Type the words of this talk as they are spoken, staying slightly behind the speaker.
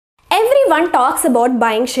Everyone talks about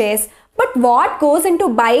buying shares, but what goes into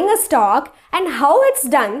buying a stock and how it's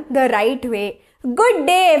done the right way? Good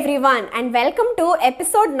day everyone and welcome to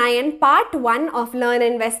episode 9 part 1 of Learn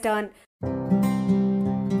Invest Earn.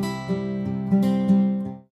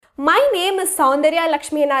 My name is Soundarya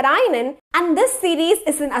Lakshmi Narayanan and this series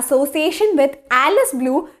is in association with Alice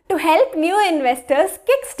Blue to help new investors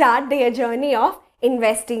kickstart their journey of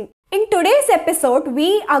investing. In today's episode,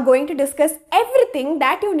 we are going to discuss everything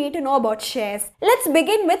that you need to know about shares. Let's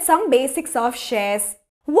begin with some basics of shares.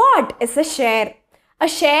 What is a share? A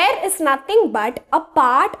share is nothing but a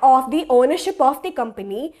part of the ownership of the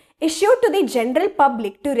company issued to the general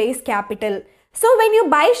public to raise capital. So when you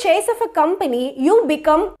buy shares of a company, you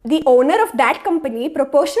become the owner of that company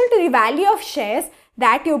proportional to the value of shares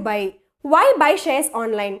that you buy. Why buy shares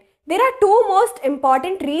online? There are two most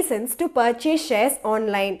important reasons to purchase shares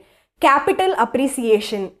online. Capital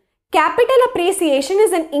appreciation. Capital appreciation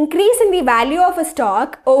is an increase in the value of a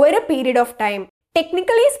stock over a period of time.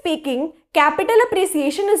 Technically speaking, capital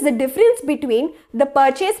appreciation is the difference between the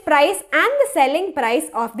purchase price and the selling price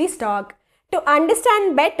of the stock. To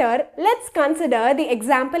understand better, let's consider the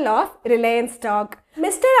example of Reliance stock.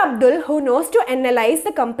 Mr. Abdul, who knows to analyze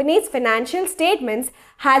the company's financial statements,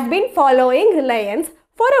 has been following Reliance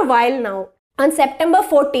for a while now. On September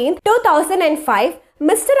 14, 2005,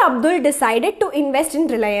 Mr. Abdul decided to invest in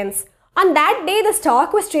Reliance. On that day, the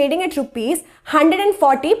stock was trading at rupees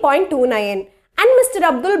 140.29 and Mr.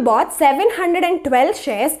 Abdul bought 712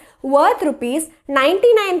 shares worth rupees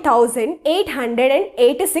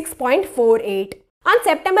 99,886.48. On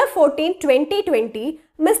September 14, 2020,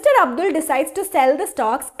 Mr. Abdul decides to sell the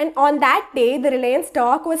stocks and on that day, the Reliance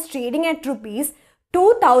stock was trading at rupees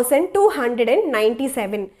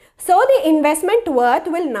 2,297. So the investment worth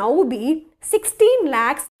will now be 16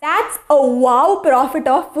 lakhs. That's a wow profit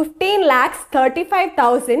of 15 lakhs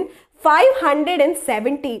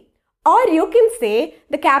 35,570. Or you can say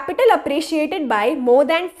the capital appreciated by more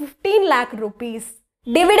than 15 lakh rupees.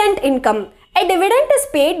 Dividend income. A dividend is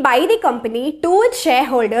paid by the company to its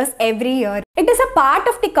shareholders every year. It is a part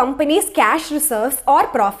of the company's cash reserves or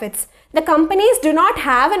profits. The companies do not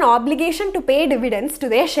have an obligation to pay dividends to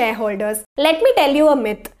their shareholders. Let me tell you a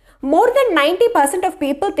myth. More than 90% of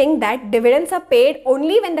people think that dividends are paid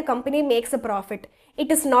only when the company makes a profit.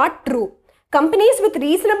 It is not true. Companies with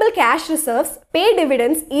reasonable cash reserves pay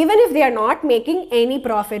dividends even if they are not making any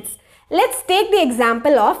profits. Let's take the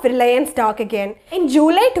example of Reliance stock again. In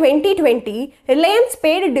July 2020, Reliance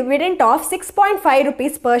paid a dividend of 6.5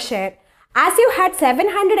 rupees per share. As you had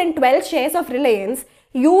 712 shares of Reliance,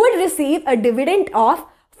 you would receive a dividend of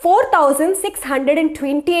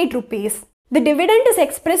 4,628 rupees. The dividend is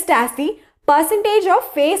expressed as the percentage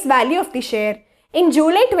of face value of the share. In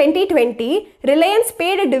July 2020, Reliance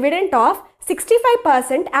paid a dividend of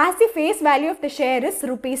 65% as the face value of the share is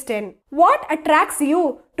rupees 10. What attracts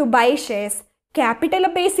you to buy shares? Capital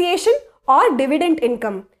appreciation or dividend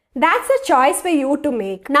income? That's a choice for you to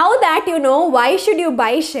make. Now that you know why should you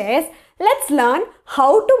buy shares, let's learn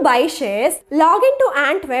how to buy shares. Log into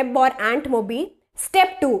AntWeb or AntMobi.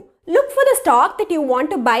 Step 2. Look for the stock that you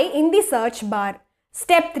want to buy in the search bar.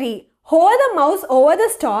 Step 3. Hover the mouse over the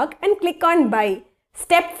stock and click on buy.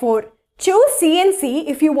 Step 4. Choose CNC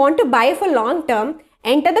if you want to buy for long term,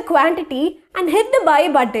 enter the quantity and hit the buy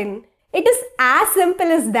button. It is as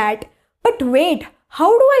simple as that. But wait,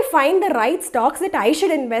 how do I find the right stocks that I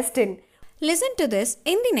should invest in? Listen to this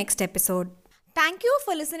in the next episode. Thank you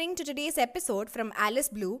for listening to today's episode from Alice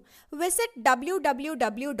Blue. Visit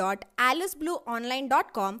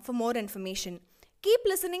www.aliceblueonline.com for more information. Keep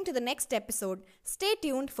listening to the next episode. Stay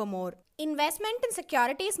tuned for more. Investment in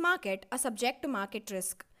securities market are subject to market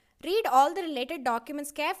risk. Read all the related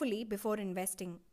documents carefully before investing.